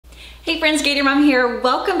Hey friends, Gator Mom here.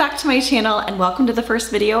 Welcome back to my channel and welcome to the first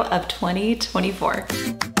video of 2024.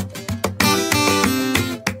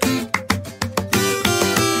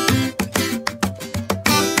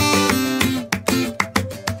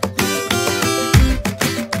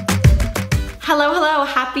 Hello,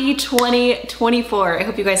 happy 2024. I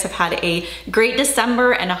hope you guys have had a great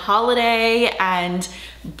December and a holiday and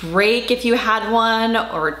break if you had one,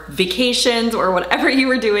 or vacations, or whatever you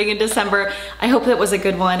were doing in December. I hope that was a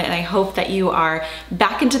good one, and I hope that you are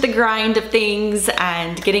back into the grind of things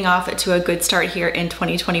and getting off to a good start here in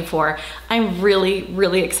 2024. I'm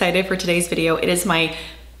really excited for today's video. It is my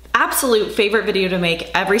absolute favorite video to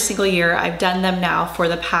make every single year. I've done them now for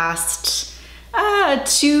the past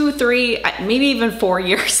 2, 3, maybe even 4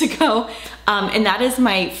 years ago. And that is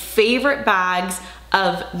my favorite bags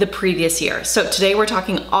of the previous year. So today we're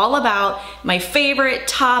talking all about my favorite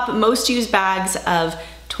top most used bags of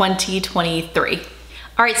 2023.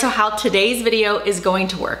 All right, so how today's video is going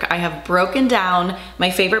to work. I have broken down my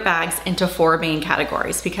favorite bags into 4 main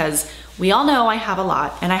categories because we all know I have a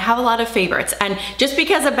lot and I have a lot of favorites. And just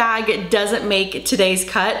because a bag doesn't make today's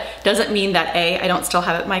cut doesn't mean that A, I don't still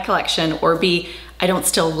have it in my collection, or B, I don't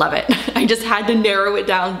still love it. I just had to narrow it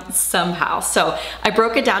down somehow. So I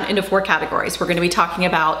broke it down into 4 categories. We're gonna be talking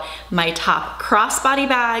about my top crossbody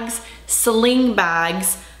bags, sling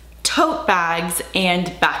bags, tote bags, and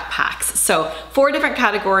backpacks. So 4 different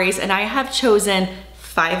categories, and I have chosen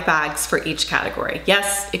 5 bags for each category.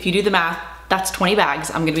 Yes, if you do the math, that's 20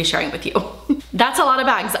 bags I'm gonna be sharing with you. That's a lot of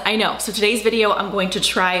bags, I know. So today's video, I'm going to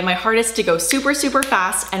try my hardest to go super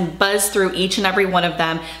fast and buzz through each and every one of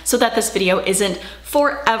them so that this video isn't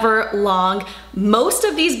forever long. Most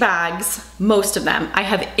of these bags, most of them, I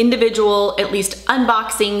have individual, at least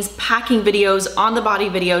unboxings, packing videos, on the body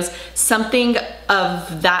videos, something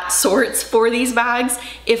of that sorts for these bags.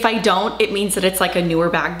 If I don't, it means that it's like a newer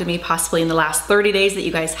bag to me, possibly in the last 30 days that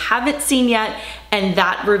you guys haven't seen yet, and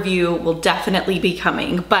that review will definitely be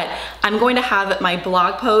coming. But I'm going to have my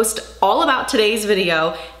blog post all about today's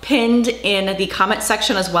video pinned in the comment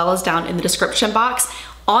section as well as down in the description box.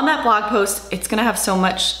 On that blog post, it's gonna have so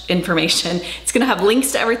much information. It's gonna have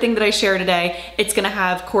links to everything that I share today. It's gonna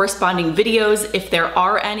have corresponding videos if there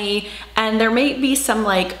are any, and there may be some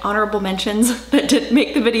like honorable mentions that didn't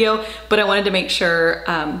make the video, but I wanted to make sure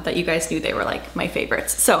that you guys knew they were like my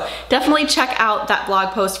favorites. So definitely check out that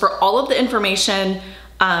blog post for all of the information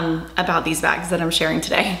about these bags that I'm sharing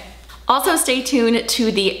today. Also stay tuned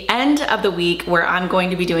to the end of the week where I'm going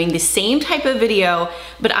to be doing the same type of video,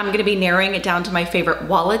 but I'm gonna be narrowing it down to my favorite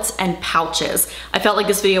wallets and pouches. I felt like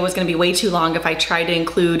this video was gonna be way too long if I tried to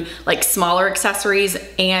include like smaller accessories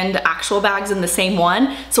and actual bags in the same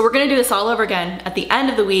one. So we're gonna do this all over again at the end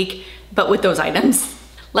of the week, but with those items.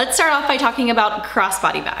 Let's start off by talking about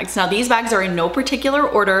crossbody bags. Now these bags are in no particular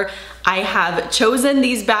order. I have chosen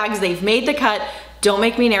these bags, they've made the cut. Don't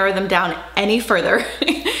make me narrow them down any further.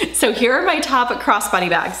 So here are my top crossbody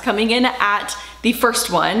bags. Coming in at the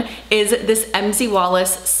first one is this MZ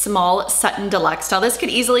Wallace Small Sutton Deluxe. Now this could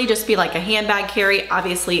easily just be like a handbag carry,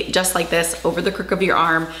 obviously just like this over the crook of your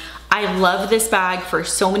arm. I love this bag for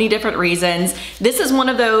so many different reasons. This is one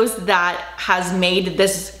of those that has made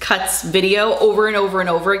this cuts video over and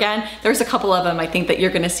over again. There's a couple of them I think that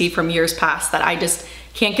you're gonna see from years past that I just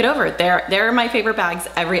can't get over. They're my favorite bags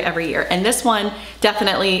every year. And this one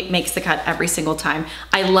definitely makes the cut every single time.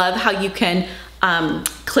 I love how you can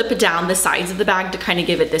clip down the sides of the bag to kind of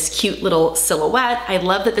give it this cute little silhouette. I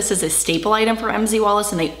love that this is a staple item from MZ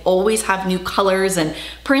Wallace and they always have new colors and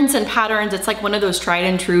prints and patterns. It's like one of those tried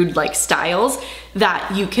and true like styles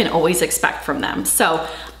that you can always expect from them. So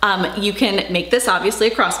you can make this obviously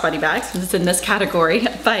a crossbody bag since it's in this category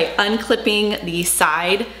by unclipping the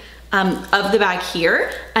side of the bag here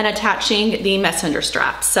and attaching the messenger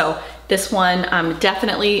strap. So this one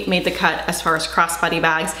definitely made the cut as far as crossbody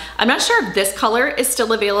bags. I'm not sure if this color is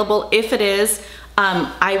still available. If it is,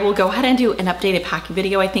 I will go ahead and do an updated packing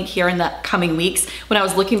video, I think here in the coming weeks. When I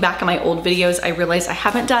was looking back at my old videos, I realized I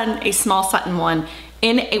haven't done a small Sutton one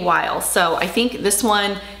in a while. So I think this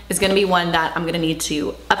one is gonna be one that I'm gonna need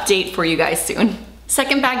to update for you guys soon.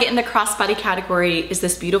 Second bag in the crossbody category is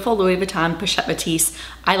this beautiful Louis Vuitton Pochette Métis.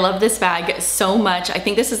 I love this bag so much. I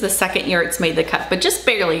think this is the second year it's made the cut, but just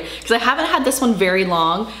barely, because I haven't had this one very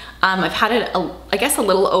long. I've had it, I guess, a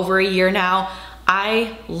little over a year now.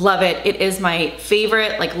 I love it. It is my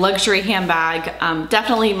favorite like luxury handbag.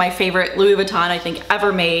 Definitely my favorite Louis Vuitton I think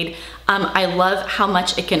ever made. I love how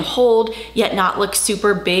much it can hold, yet not look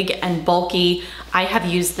super big and bulky. I have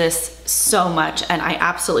used this so much and I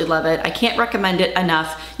absolutely love it. I can't recommend it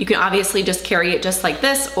enough. You can obviously just carry it just like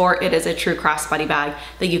this, or it is a true crossbody bag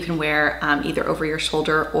that you can wear either over your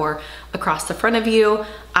shoulder or across the front of you.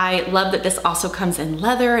 I love that this also comes in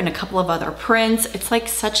leather and a couple of other prints. It's like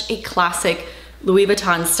such a classic Louis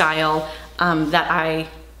Vuitton style that I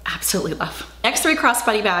absolutely love. Next 3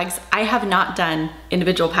 crossbody bags I have not done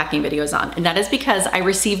individual packing videos on, and that is because I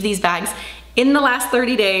received these bags in the last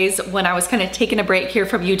 30 days when I was kind of taking a break here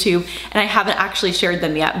from YouTube, and I haven't actually shared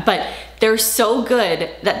them yet, but they're so good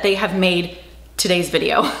that they have made today's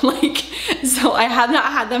video. So I have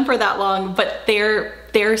not had them for that long, but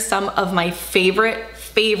they're some of my favorite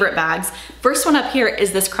bags. First one up here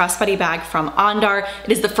is this crossbody bag from Ondar.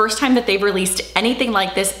 It is the first time that they've released anything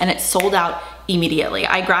like this, and it sold out immediately.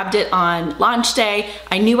 I grabbed it on launch day.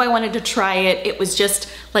 I knew I wanted to try it. It was just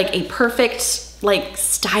like a perfect like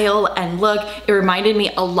style and look. It reminded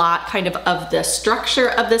me a lot kind of the structure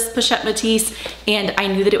of this pochette matisse, and I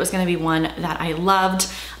knew that it was gonna be one that I loved.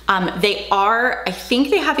 I think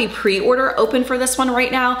they have a pre-order open for this one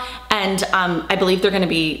right now, and I believe they're gonna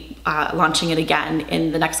be launching it again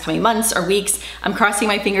in the next coming months or weeks. I'm crossing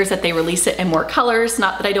my fingers that they release it in more colors.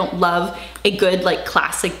 Not that I don't love a good like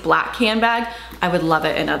classic black handbag. I would love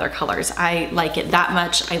it in other colors. I like it that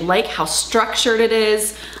much. I like how structured it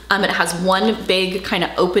is. It has one big kind of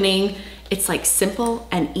opening. It's like simple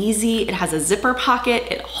and easy. It has a zipper pocket.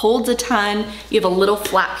 It holds a ton. You have a little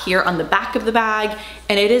flap here on the back of the bag,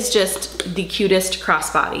 and it is just the cutest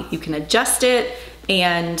crossbody. You can adjust it,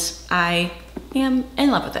 and I am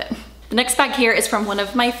in love with it. The next bag here is from one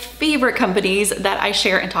of my favorite companies that I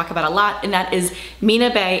share and talk about a lot, and that is Mina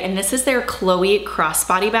Bay, and this is their Chloe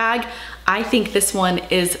crossbody bag. I think this one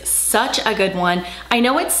is such a good one. I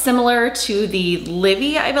know it's similar to the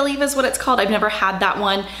Livy, I believe is what it's called. I've never had that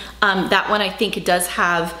one. That one I think it does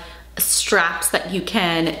have straps that you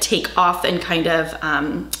can take off and kind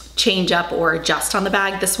of change up or adjust on the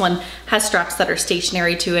bag. This one has straps that are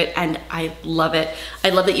stationary to it, and I love it.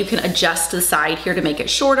 I love that you can adjust the side here to make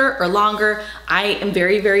it shorter or longer. I am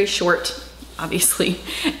very, very short, obviously,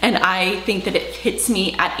 and I think that it fits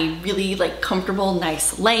me at a really like comfortable,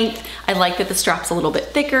 nice length. I like that the strap's a little bit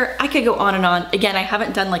thicker. I could go on and on. Again, I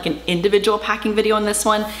haven't done like an individual packing video on this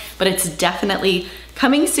one, but it's definitely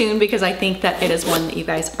coming soon because I think that it is one that you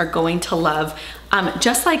guys are going to love.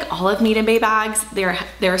 Just like all of Mina Bay bags,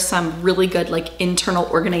 there's some really good like internal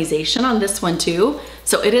organization on this one too.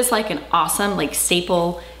 So it is like an awesome like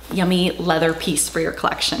staple yummy leather piece for your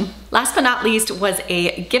collection. Last but not least was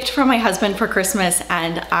a gift from my husband for Christmas,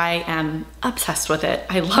 and I am obsessed with it.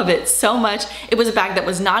 I love it so much. It was a bag that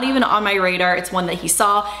was not even on my radar. It's one that he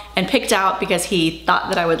saw and picked out because he thought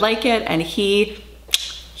that I would like it, and he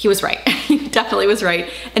was right. He definitely was right.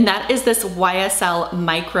 And that is this YSL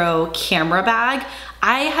micro camera bag.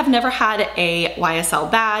 I have never had a YSL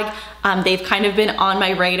bag. They've kind of been on my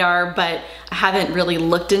radar, but I haven't really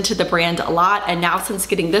looked into the brand a lot. And now since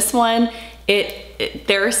getting this one,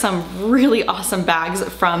 there are some really awesome bags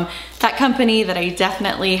from that company that I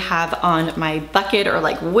definitely have on my bucket or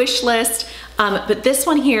like wish list. But this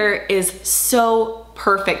one here is so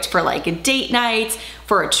perfect for like a date night,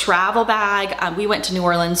 for a travel bag. We went to New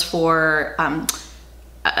Orleans for,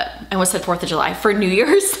 I almost said 4th of July, for New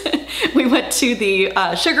Year's. We went to the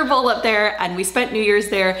Sugar Bowl up there and we spent New Year's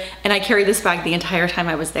there, and I carried this bag the entire time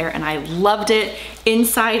I was there and I loved it.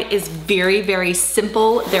 Inside is very, very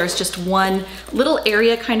simple. There's just one little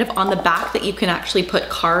area kind of on the back that you can actually put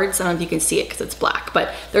cards. I don't know if you can see it because it's black,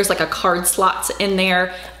 but there's like a card slots in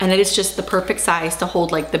there, and it is just the perfect size to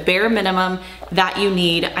hold like the bare minimum that you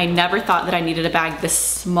need. I never thought that I needed a bag this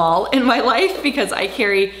small in my life because I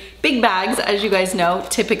carry big bags, as you guys know,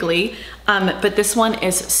 typically. But this one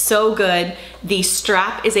is so good. The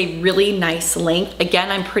strap is a really nice length. Again,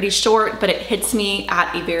 I'm pretty short, but it hits me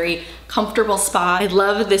at a very comfortable spot. I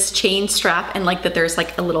love this chain strap, and like that there's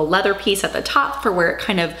like a little leather piece at the top for where it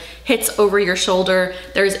kind of hits over your shoulder.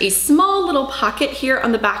 There's a small little pocket here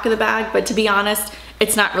on the back of the bag, but to be honest,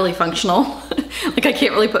 it's not really functional. Like I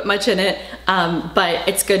can't really put much in it, but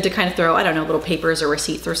it's good to kind of throw, I don't know, little papers or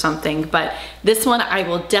receipts or something. But this one I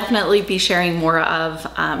will definitely be sharing more of.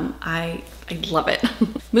 I love it.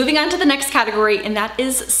 Moving on to the next category, and that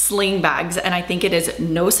is sling bags. And I think it is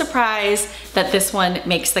no surprise that this one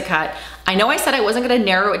makes the cut. I know I said I wasn't gonna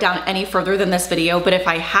narrow it down any further than this video, but if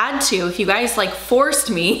I had to, if you guys like forced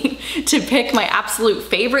me to pick my absolute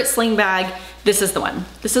favorite sling bag, this is the one.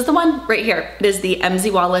 This is the one right here. It is the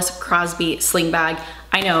MZ Wallace Crosby sling bag.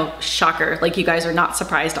 I know, shocker, like you guys are not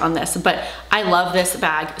surprised on this, but I love this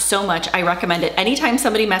bag so much. I recommend it anytime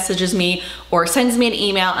somebody messages me or sends me an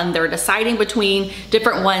email and they're deciding between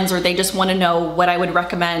different ones, or they just want to know what I would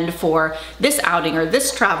recommend for this outing or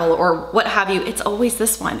this travel or what have you. It's always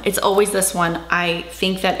this one. It's always this one. I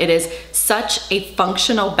think that it is such a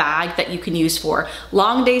functional bag that you can use for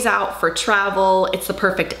long days out, for travel. It's the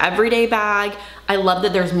perfect everyday bag. I love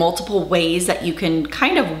that there's multiple ways that you can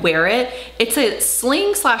kind of wear it. It's a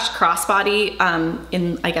sling slash crossbody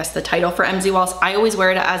in, I guess, the title for MZ Wallace. I always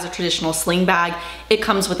wear it as a traditional sling bag. It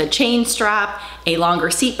comes with a chain strap, a longer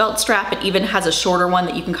seatbelt strap. It even has a shorter one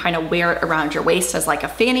that you can kind of wear it around your waist as like a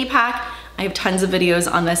fanny pack. I have tons of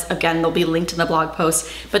videos on this. Again, they'll be linked in the blog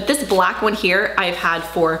post. But this black one here, I've had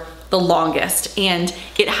for the longest, and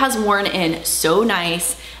it has worn in so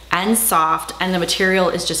nice and soft, and the material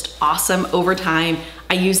is just awesome over time.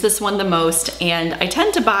 I use this one the most, and I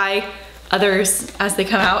tend to buy others as they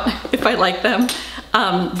come out if I like them.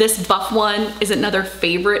 This buff one is another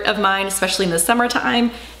favorite of mine, especially in the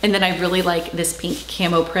summertime. And then I really like this pink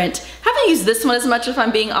camo print. Haven't used this one as much if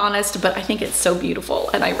I'm being honest, but I think it's so beautiful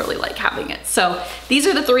and I really like having it. So these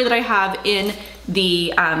are the three that I have in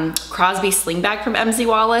the Crosby sling bag from MZ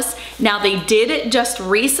Wallace. Now they did just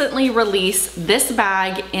recently release this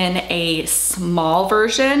bag in a small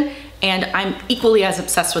version, and I'm equally as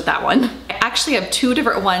obsessed with that one. I actually have two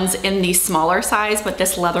different ones in the smaller size, but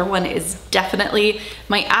this leather one is definitely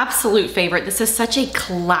my absolute favorite. This is such a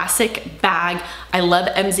classic bag. I love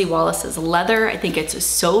MZ Wallace's leather. I think it's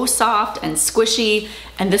so soft and squishy,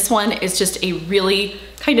 and this one is just a really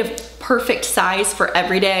kind of perfect size for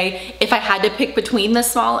every day. If I had to pick between the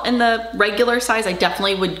small and the regular size, I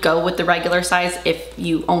definitely would go with the regular size if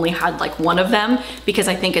you only had like one of them, because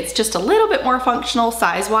I think it's just a little bit more functional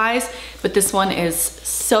size-wise, but this one is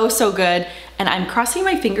so, so good. And I'm crossing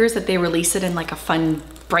my fingers that they release it in like a fun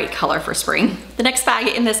bright color for spring. The next bag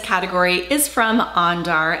in this category is from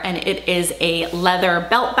Ondar, and it is a leather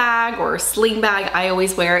belt bag or sling bag. I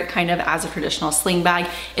always wear it kind of as a traditional sling bag,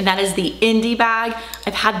 and that is the Indie bag.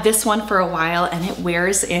 I've had this one for a while and it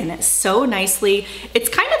wears in so nicely. It's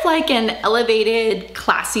kind of like an elevated,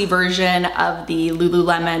 classy version of the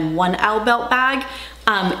Lululemon 1L belt bag.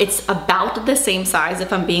 It's about the same size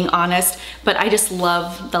if I'm being honest, but I just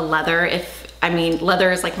love the leather.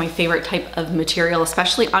 Leather is like my favorite type of material,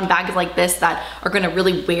 especially on bags like this that are gonna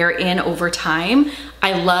really wear in over time.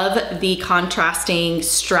 I love the contrasting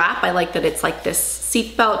strap. I like that it's like this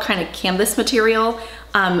seatbelt kind of canvas material.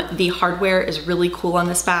 The hardware is really cool on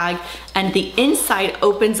this bag, and the inside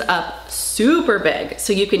opens up super big.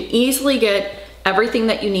 So you can easily get everything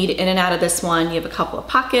that you need in and out of this one. You have a couple of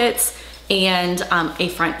pockets and a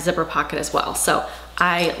front zipper pocket as well. So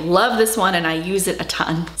I love this one and I use it a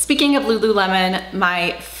ton. Speaking of Lululemon,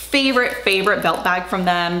 my favorite belt bag from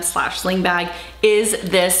them slash sling bag is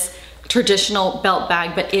this traditional belt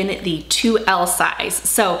bag, but in the 2L size.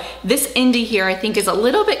 So this Indie here, I think, is a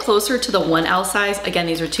little bit closer to the 1L size. Again,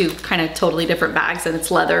 these are two kind of totally different bags, and it's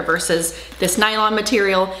leather versus this nylon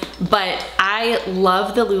material. But I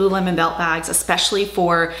love the Lululemon belt bags, especially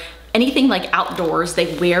for anything like outdoors.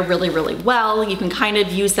 They wear really, really well. You can kind of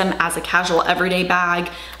use them as a casual everyday bag.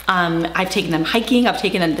 I've taken them hiking, I've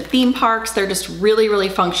taken them to theme parks. They're just really, really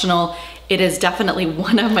functional. It is definitely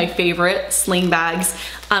one of my favorite sling bags.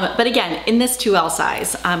 But again, in this 2L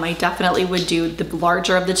size, I definitely would do the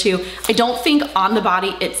larger of the two. I don't think on the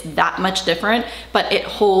body it's that much different, but it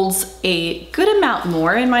holds a good amount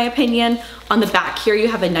more in my opinion. On the back here, you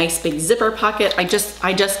have a nice big zipper pocket. I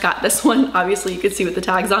just got this one. Obviously you can see with the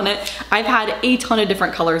tags on it. I've had a ton of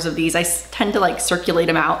different colors of these. I tend to like circulate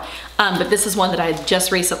them out. But this is one that I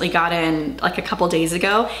just recently got in like a couple days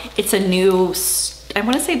ago. It's a new, I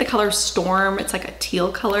want to say the color Storm. It's like a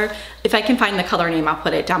teal color. If I can find the color name, I'll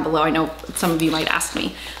put it down below. I know some of you might ask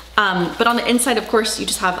me. But on the inside, of course, you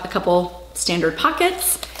just have a couple standard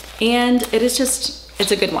pockets, and it is just,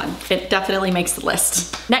 it's a good one. It definitely makes the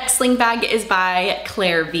list. Next sling bag is by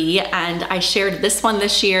Claire V, and I shared this one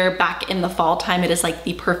this year back in the fall time. It is like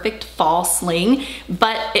the perfect fall sling,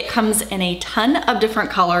 but it comes in a ton of different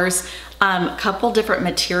colors. Couple different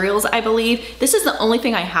materials, I believe. This is the only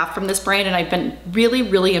thing I have from this brand, and I've been really,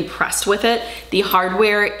 really impressed with it. The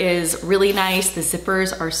hardware is really nice. The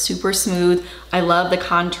zippers are super smooth. I love the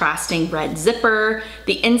contrasting red zipper.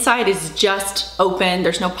 The inside is just open.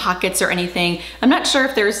 There's no pockets or anything. I'm not sure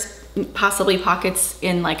if there's possibly pockets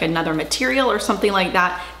in like another material or something like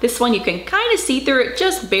that. This one you can kind of see through it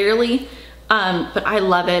just barely. but I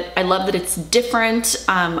love it. I love that it's different.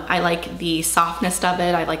 I like the softness of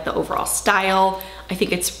it. I like the overall style. I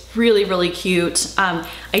think it's really, really cute.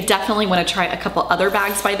 I definitely want to try a couple other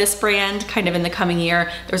bags by this brand kind of in the coming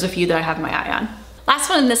year. There's a few that I have my eye on. Last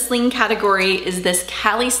one in the sling category is this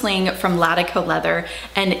Cali sling from Latico Leather.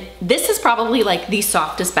 And this is probably like the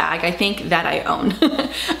softest bag I think that I own.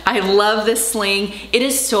 I love this sling. It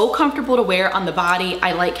is so comfortable to wear on the body.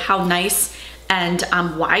 I like how nice and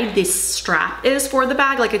wide this strap is for the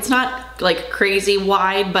bag. Like it's not like crazy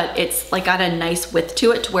wide, but it's like got a nice width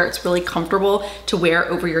to it to where it's really comfortable to wear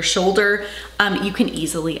over your shoulder. You can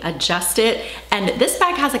easily adjust it. And this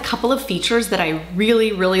bag has a couple of features that I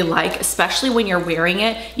really, really like, especially when you're wearing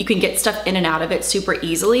it. You can get stuff in and out of it super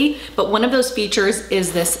easily. But one of those features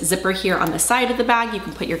is this zipper here on the side of the bag. You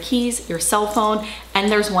can put your keys, your cell phone, and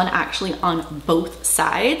there's one actually on both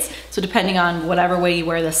sides. So depending on whatever way you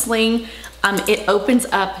wear the sling, it opens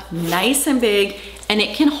up nice and big and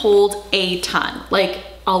it can hold a ton, like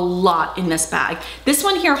a lot in this bag. This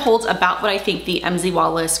one here holds about what I think the MZ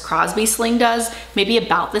Wallace Crosby sling does, maybe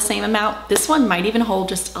about the same amount. This one might even hold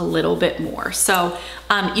just a little bit more. So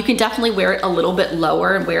you can definitely wear it a little bit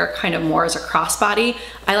lower and wear it kind of more as a crossbody.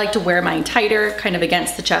 I like to wear mine tighter, kind of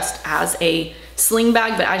against the chest as a sling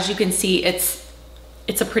bag, but as you can see, it's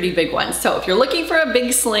a pretty big one. So if you're looking for a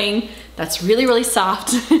big sling that's really, really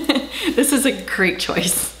soft, this is a great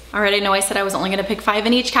choice. All right, I know I said I was only gonna pick 5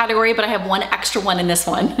 in each category, but I have one extra one in this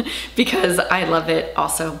one because I love it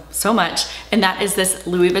also so much. And that is this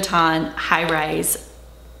Louis Vuitton high-rise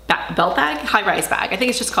belt bag, high-rise bag. I think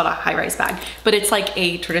it's just called a high-rise bag, but it's like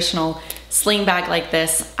a traditional sling bag like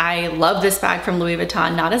this. I love this bag from Louis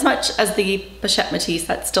Vuitton, not as much as the Pochette Métis.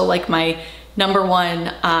 That's still like my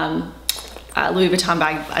 #1 Louis Vuitton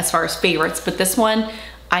bag as far as favorites, but this one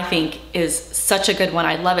I think is such a good one.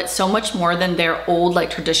 I love it so much more than their old like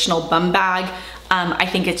traditional bum bag. I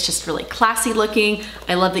think it's just really classy looking.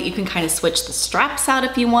 I love that you can kind of switch the straps out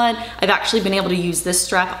if you want. I've actually been able to use this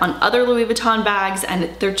strap on other Louis Vuitton bags and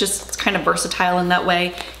they're just kind of versatile in that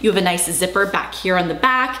way. You have a nice zipper back here on the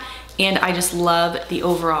back and I just love the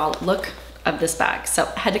overall look of this bag. So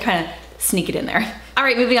I had to kind of sneak it in there. All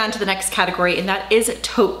right, moving on to the next category, and that is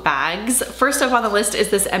tote bags. First up on the list is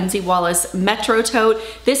this MZ Wallace Metro tote.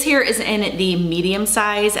 This here is in the medium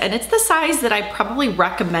size, and it's the size that I probably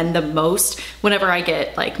recommend the most whenever I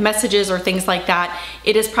get like messages or things like that.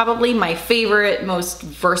 It is probably my favorite, most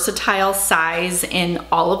versatile size in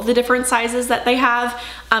all of the different sizes that they have,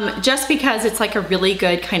 just because it's like a really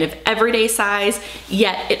good kind of everyday size,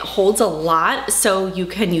 yet it holds a lot, so you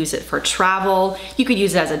can use it for travel. You could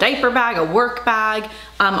use it as a diaper bag, a work bag.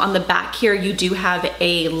 On the back here, you do have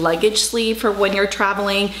a luggage sleeve for when you're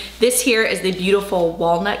traveling. This here is the beautiful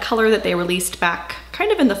walnut color that they released back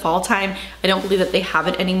kind of in the fall time. I don't believe that they have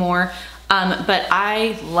it anymore. But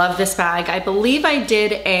I love this bag. I believe I've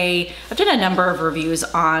done a number of reviews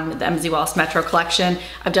on the MZ Wallace Metro collection.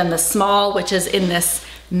 I've done the small, which is in this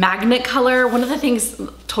magnet color. One of the things,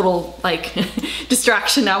 total like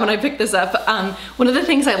distraction now when I pick this up. One of the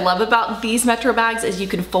things I love about these Metro bags is you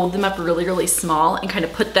can fold them up really, really small and kind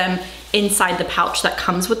of put them inside the pouch that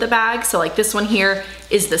comes with the bag. So like this one here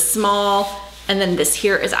is the small, and then this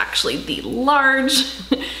here is actually the large.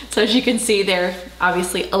 So as you can see, they're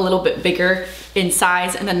obviously a little bit bigger in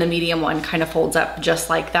size, and then the medium one kind of folds up just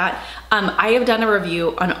like that. I have done a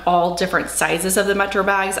review on all different sizes of the Metro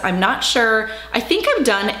bags. I'm not sure, I think I've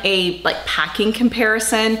done a like packing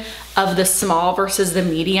comparison of the small versus the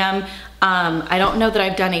medium. I don't know that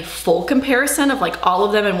I've done a full comparison of like all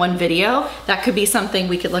of them in one video. That could be something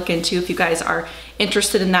we could look into if you guys are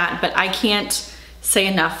interested in that, but I can't say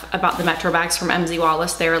enough about the Metro bags from MZ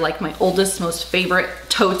Wallace. They're like my oldest, most favorite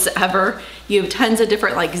totes ever. You have tons of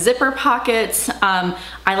different like zipper pockets.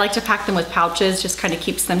 I like to pack them with pouches, just kind of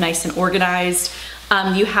keeps them nice and organized.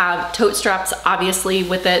 You have tote straps obviously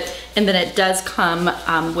with it, and then it does come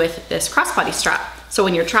with this crossbody strap. So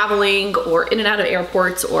when you're traveling or in and out of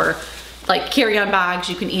airports or like carry-on bags,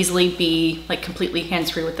 you can easily be like completely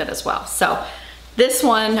hands-free with it as well. So this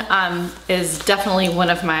one is definitely one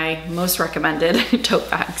of my most recommended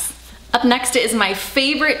tote bags. Up next is my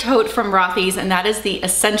favorite tote from Rothy's, and that is the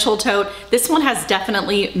Essential Tote. This one has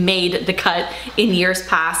definitely made the cut in years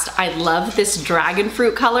past. I love this dragon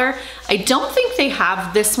fruit color. I don't think they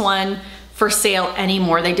have this one for sale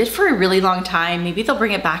anymore. They did for a really long time. Maybe they'll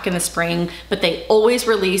bring it back in the spring, but they always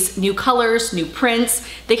release new colors, new prints.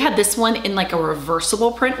 They had this one in like a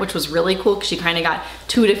reversible print, which was really cool because you kind of got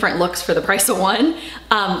 2 different looks for the price of one.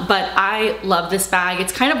 But I love this bag.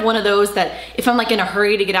 It's kind of one of those that if I'm like in a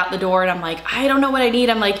hurry to get out the door and I'm like, I don't know what I need,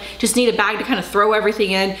 I'm like, just need a bag to kind of throw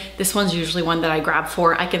everything in. This one's usually one that I grab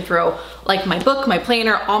for. I can throw like my book, my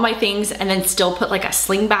planner, all my things, and then still put like a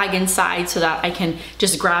sling bag inside so that I can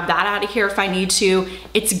just grab that out of here if I need to.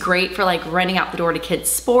 It's great for like running out the door to kids'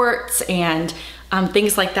 sports and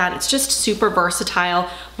things like that. It's just super versatile.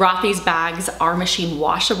 Rothy's bags are machine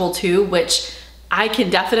washable too, which I can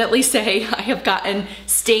definitely say I have gotten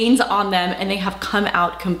stains on them and they have come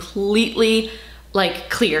out completely like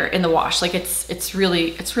clear in the wash. Like it's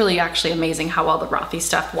really actually amazing how well the Rothy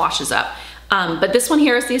stuff washes up. But this one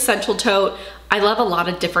here is the Essential Tote. I love a lot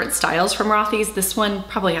of different styles from Rothy's. This one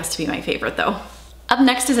probably has to be my favorite though. Up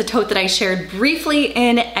next is a tote that I shared briefly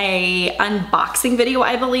in a unboxing video,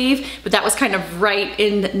 I believe, but that was kind of right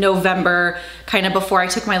in November, kind of before I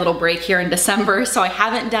took my little break here in December. So I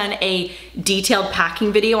haven't done a detailed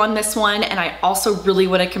packing video on this one. And I also really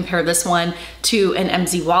want to compare this one to an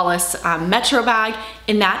MZ Wallace Metro bag.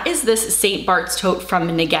 And that is this St. Bart's tote from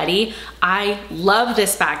Naghetti. I love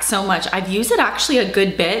this bag so much. I've used it actually a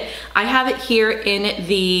good bit. I have it here in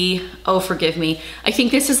the, oh, forgive me, I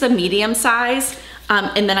think this is the medium size.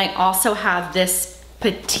 And then I also have this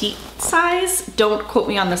petite size. Don't quote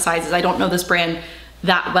me on the sizes. I don't know this brand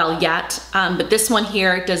that well yet. But this one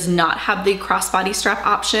here does not have the crossbody strap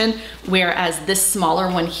option, whereas this smaller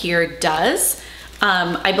one here does.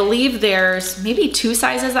 I believe there's maybe 2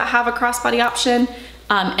 sizes that have a crossbody option.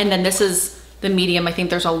 And then this is the medium. I think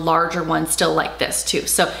there's a larger one still like this too.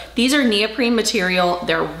 So these are neoprene material.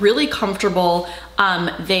 They're really comfortable.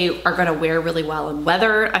 They are gonna wear really well in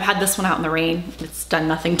weather. I've had this one out in the rain. It's done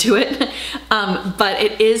nothing to it. But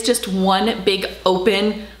it is just one big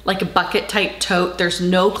open, like a bucket type tote. There's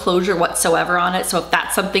no closure whatsoever on it. So if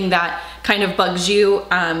that's something that kind of bugs you,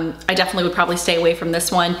 I definitely would probably stay away from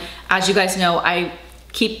this one. As you guys know, I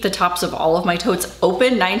keep the tops of all of my totes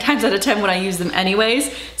open 9 times out of 10 when I use them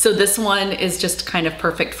anyways. So this one is just kind of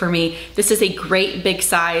perfect for me. This is a great big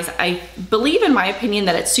size. I believe, in my opinion,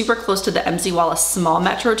 that it's super close to the MZ Wallace small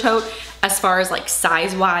Metro tote as far as like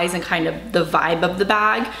size wise and kind of the vibe of the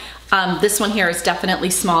bag. This one here is definitely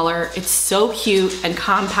smaller. It's so cute and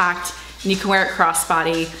compact and you can wear it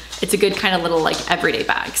crossbody. It's a good kind of little like everyday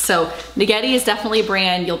bag. So Naghetti is definitely a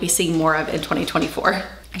brand you'll be seeing more of in 2024.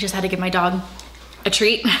 I just had to give my dog a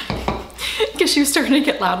treat because she was starting to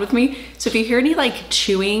get loud with me. So if you hear any like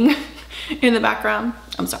chewing in the background,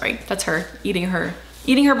 I'm sorry, that's her eating her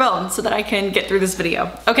bone so that I can get through this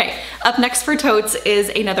video. Okay, up next for totes is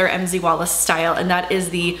another MZ Wallace style, and that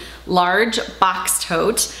is the large box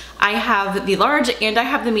tote. I have the large and I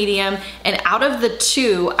have the medium, and out of the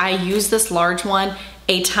 2, I use this large one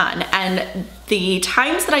a ton. And the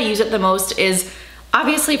times that I use it the most is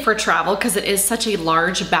obviously for travel because it is such a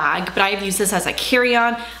large bag, but I've used this as a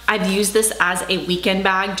carry-on. I've used this as a weekend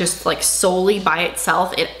bag, just like solely by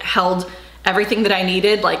itself. It held everything that I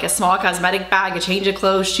needed, like a small cosmetic bag, a change of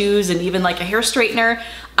clothes, shoes, and even like a hair straightener.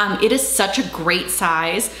 It is such a great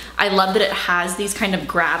size. I love that it has these kind of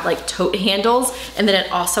grab like tote handles, and then it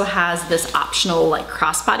also has this optional like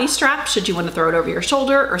crossbody strap should you want to throw it over your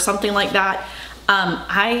shoulder or something like that.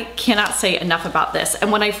 I cannot say enough about this.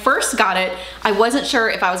 And when I first got it, I wasn't sure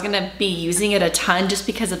if I was gonna be using it a ton just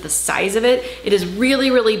because of the size of it. It is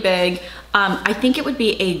really, really big. I think it would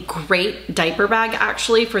be a great diaper bag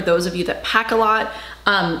actually for those of you that pack a lot.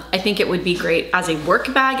 I think it would be great as a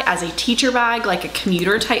work bag, as a teacher bag, like a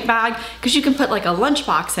commuter type bag, because you can put like a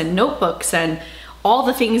lunchbox and notebooks and all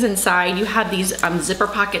the things inside. You have these zipper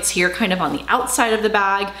pockets here kind of on the outside of the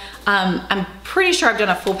bag. I'm pretty sure I've done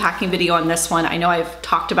a full packing video on this one. I know I've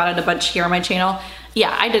talked about it a bunch here on my channel.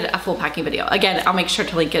 Yeah, I did a full packing video. Again, I'll make sure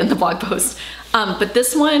to link it in the blog post. But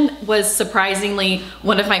this one was surprisingly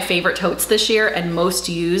one of my favorite totes this year and most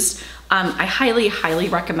used. I highly, highly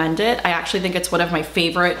recommend it. I actually think it's one of my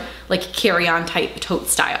favorite like carry-on type tote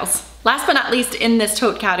styles. Last but not least in this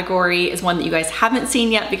tote category is one that you guys haven't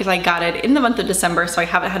seen yet because I got it in the month of December, so I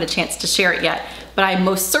haven't had a chance to share it yet, but I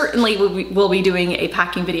most certainly will be doing a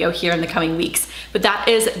packing video here in the coming weeks. But that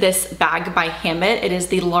is this bag by Hammett. It is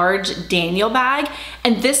the large Daniel bag,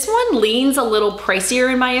 and this one leans a little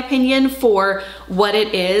pricier in my opinion for what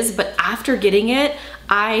it is, but after getting it,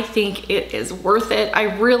 I think it is worth it.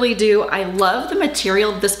 I really do. I love the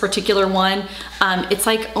material of this particular one. It's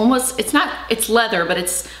like almost, it's leather, but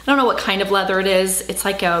it's, I don't know what kind of leather it is. It's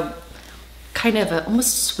like a kind of a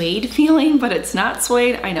almost suede feeling, but it's not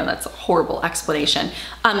suede. I know that's a horrible explanation.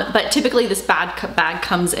 But typically this bag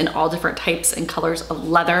comes in all different types and colors of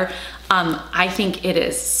leather. I think it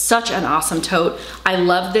is such an awesome tote. I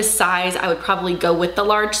love this size. I would probably go with the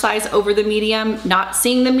large size over the medium. Not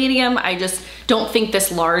seeing the medium, I just don't think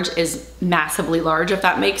this large is massively large, if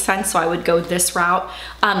that makes sense. So I would go this route.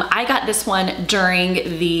 I got this one during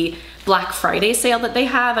the Black Friday sale that they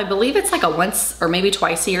have. I believe it's like a once or maybe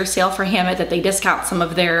twice a year sale for Hammett that they discount some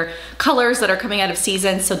of their colors that are coming out of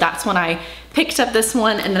season. So that's when I picked up this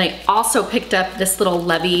one. And then I also picked up this little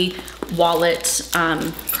Levy wallet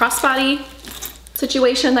crossbody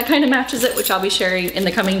situation that kind of matches it, which I'll be sharing in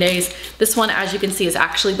the coming days. This one, as you can see, is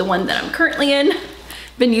actually the one that I'm currently in.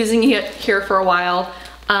 Been using it here for a while,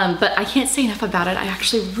 but I can't say enough about it. I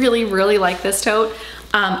actually really, really like this tote.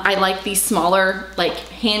 I like these smaller like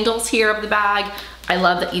handles here of the bag. I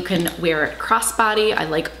love that you can wear it crossbody. I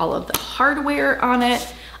like all of the hardware on it.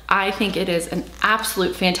 I think it is an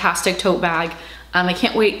absolute fantastic tote bag. I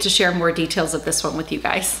can't wait to share more details of this one with you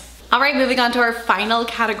guys. All right, moving on to our final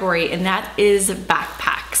category, and that is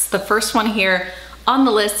backpacks. The first one here on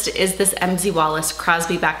the list is this MZ Wallace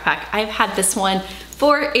Crosby backpack. I've had this one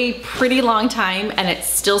for a pretty long time, and it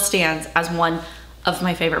still stands as one of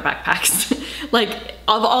my favorite backpacks. Like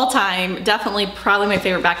of all time, definitely probably my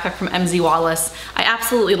favorite backpack from MZ Wallace. I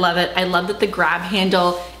absolutely love it. I love that the grab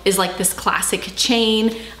handle is like this classic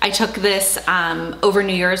chain. I took this over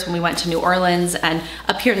New Year's when we went to New Orleans, and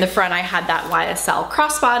up here in the front I had that YSL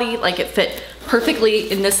crossbody. Like it fit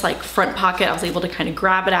perfectly in this like front pocket. I was able to kind of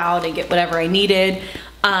grab it out and get whatever I needed.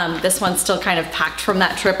 This one's still kind of packed from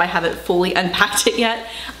that trip. I haven't fully unpacked it yet,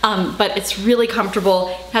 but it's really comfortable.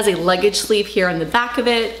 It has a luggage sleeve here on the back of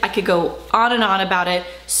it. I could go on and on about it.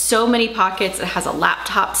 So many pockets. It has a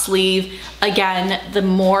laptop sleeve. Again, the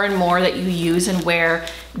more and more that you use and wear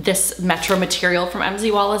this Metro material from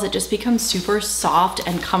MZ Wallace, it just becomes super soft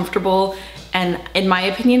and comfortable. And in my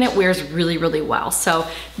opinion, it wears really, really well. So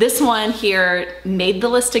this one here made the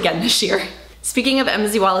list again this year. Speaking of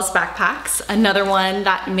MZ Wallace backpacks, another one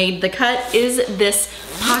that made the cut is this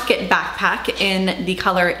pocket backpack in the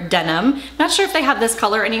color denim. Not sure if they have this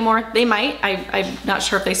color anymore. They might. I'm not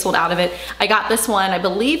sure if they sold out of it. I got this one, I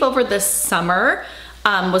believe over the summer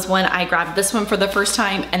was when I grabbed this one for the first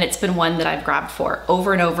time, and it's been one that I've grabbed for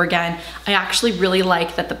over and over again. I actually really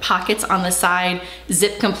like that the pockets on the side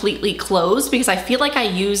zip completely closed, because I feel like I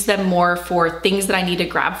use them more for things that I need to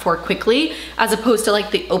grab for quickly, as opposed to like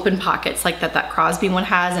the open pockets like that Crosby one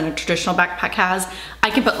has and a traditional backpack has. I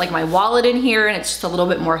can put like my wallet in here and it's just a little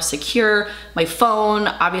bit more secure. My phone,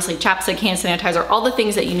 obviously chapstick, hand sanitizer, all the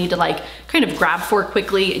things that you need to like kind of grab for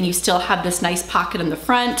quickly, and you still have this nice pocket in the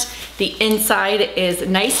front. The inside is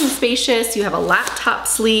nice and spacious. You have a laptop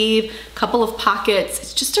sleeve, a couple of pockets.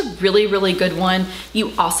 It's just a really, really good one.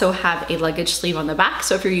 You also have a luggage sleeve on the back,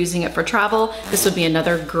 so if you're using it for travel, this would be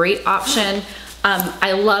another great option.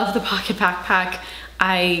 I love the pocket backpack.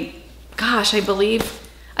 I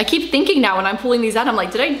keep thinking now when I'm pulling these out, I'm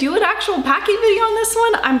like, did I do an actual packing video on this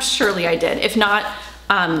one? I'm surely I did. If not,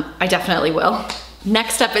 I definitely will.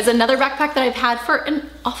 Next up is another backpack that I've had for an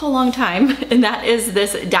awful long time, and that is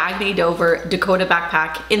this Dagny Dover Dakota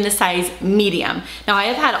backpack in the size medium. Now I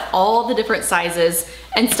have had all the different sizes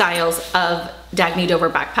and styles of Dagny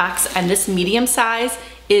Dover backpacks, and this medium size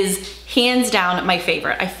is hands down my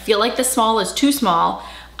favorite. I feel like the small is too small,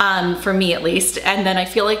 for me at least, and then I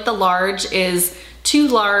feel like the large is too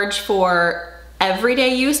large for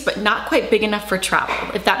everyday use, but not quite big enough for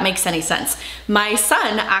travel, if that makes any sense. My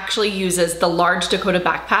son actually uses the large Dakota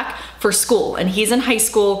backpack for school, and he's in high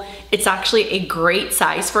school. It's actually a great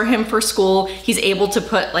size for him for school. He's able to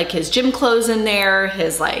put like his gym clothes in there,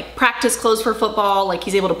 his like practice clothes for football, like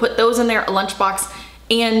he's able to put those in there, a lunchbox,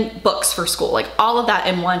 and books for school, like all of that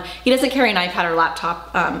in one. He doesn't carry an iPad or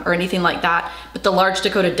laptop or anything like that, but the large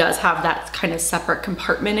Dakota does have that kind of separate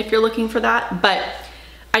compartment if you're looking for that. But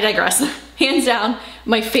I digress. Hands down,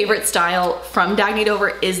 my favorite style from Dagny Dover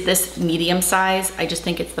is this medium size. I just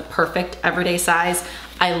think it's the perfect everyday size.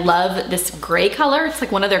 I love this gray color. It's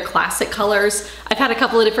like one of their classic colors. I've had a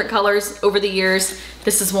couple of different colors over the years.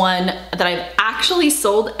 This is one that I've actually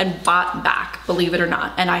sold and bought back, believe it or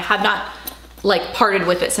not. And I have not like parted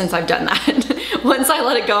with it since I've done that. Once I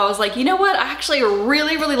let it go, I was like, you know what? I actually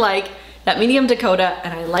really, really like that medium Dakota,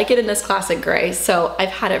 and I like it in this classic gray. So I've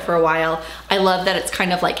had it for a while. I love that it's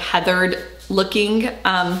kind of like heathered looking.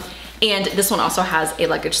 And this one also has a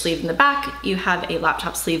luggage sleeve in the back. You have a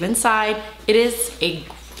laptop sleeve inside. It's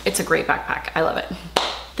a great backpack. I love it.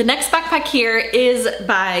 The next backpack here is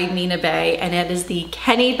by Mina Bay, and it is the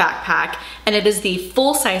Kenny backpack, and it is the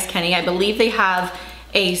full size Kenny. I believe they have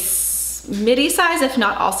a midi size, if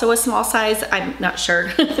not also a small size. I'm not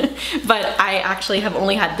sure, but I actually have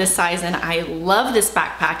only had this size and I love this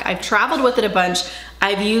backpack. I've traveled with it a bunch.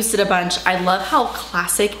 I've used it a bunch. I love how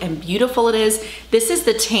classic and beautiful it is. This is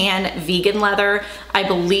the tan vegan leather. I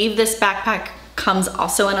believe this backpack comes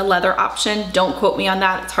also in a leather option. Don't quote me on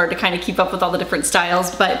that. It's hard to kind of keep up with all the different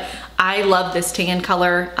styles, but I love this tan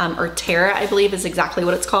color, or Terra, I believe is exactly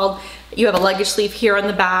what it's called. You have a luggage sleeve here on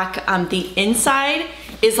the back. The inside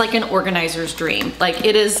is like an organizer's dream. Like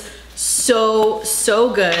it is so,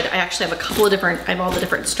 so good. I actually have a couple of different, I have all the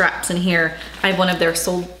different straps in here. I have one of their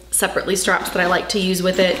sold separately straps that I like to use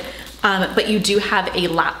with it. But you do have a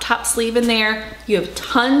laptop sleeve in there. You have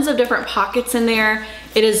tons of different pockets in there.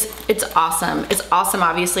 It's awesome. It's awesome,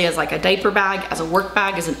 obviously, as like a diaper bag, as a work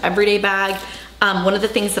bag, as an everyday bag. One of the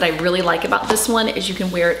things that I really like about this one is you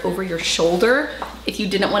can wear it over your shoulder if you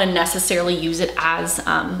didn't want to necessarily use it as,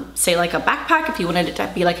 say, like a backpack. If you wanted it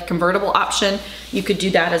to be like a convertible option, you could do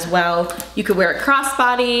that as well. You could wear it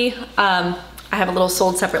crossbody. I have a little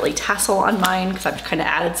sold separately tassel on mine because I've kind of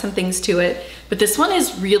added some things to it. But this one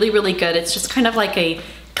is really, really good. It's just kind of like a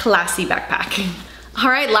classy backpack. All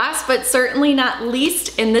right, last but certainly not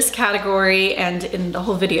least in this category and in the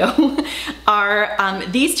whole video are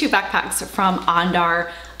these two backpacks from Ondar.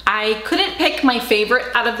 I couldn't pick my favorite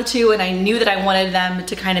out of the two, and I knew that I wanted them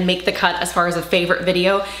to kind of make the cut as far as a favorite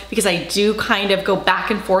video because I do kind of go back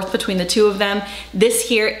and forth between the two of them. This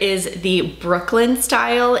here is the Brooklyn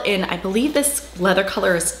style, and I believe this leather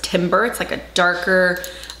color is timber. It's like a darker,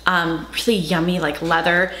 really yummy like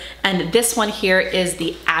leather. And this one here is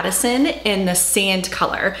the Addison in the sand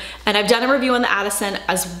color. And I've done a review on the Addison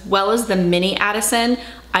as well as the mini Addison.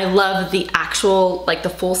 I love the actual, like the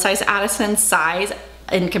full size Addison size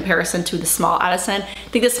in comparison to the small Addison. I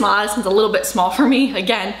think the small Addison's a little bit small for me.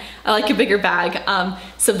 Again, I like a bigger bag.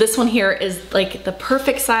 So this one here is like the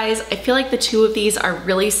perfect size. I feel like the two of these are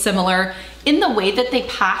really similar in the way that they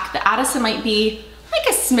pack. The Addison might be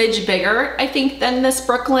like a smidge bigger, I think, than this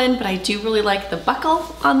Brooklyn, but I do really like the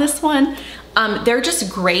buckle on this one. They're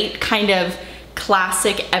just great kind of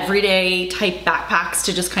classic everyday type backpacks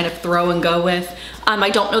to just kind of throw and go with. I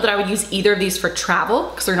don't know that I would use either of these for travel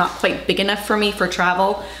because they're not quite big enough for me for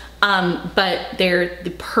travel, but they're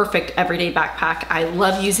the perfect everyday backpack. I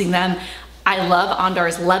love using them. I love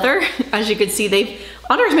Ondar's leather. As you can see,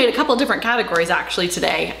 Ondar's made a couple different categories actually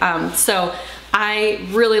today. So I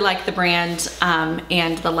really like the brand,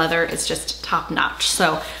 and the leather is just top notch.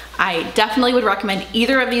 So I definitely would recommend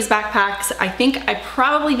either of these backpacks. I think I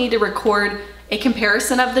probably need to record a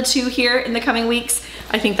comparison of the two here in the coming weeks.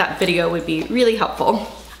 I think that video would be really helpful.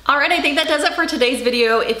 All right, I think that does it for today's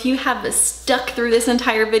video. If you have stuck through this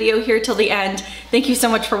entire video here till the end, thank you so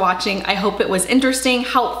much for watching. I hope it was interesting,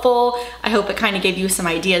 helpful. I hope it kind of gave you some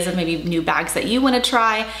ideas of maybe new bags that you want to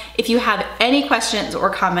try. If you have any questions or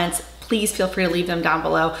comments, please feel free to leave them down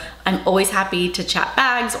below. I'm always happy to chat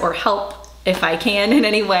bags or help if I can in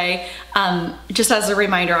any way. Just as a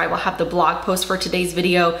reminder, I will have the blog post for today's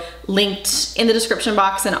video linked in the description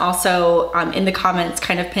box and also in the comments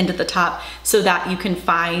kind of pinned at the top so that you can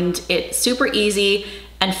find it super easy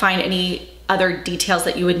and find any other details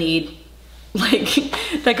that you would need like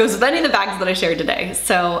that goes with any of the bags that I shared today.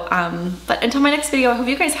 So, but until my next video, I hope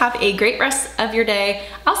you guys have a great rest of your day.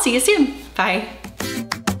 I'll see you soon. Bye.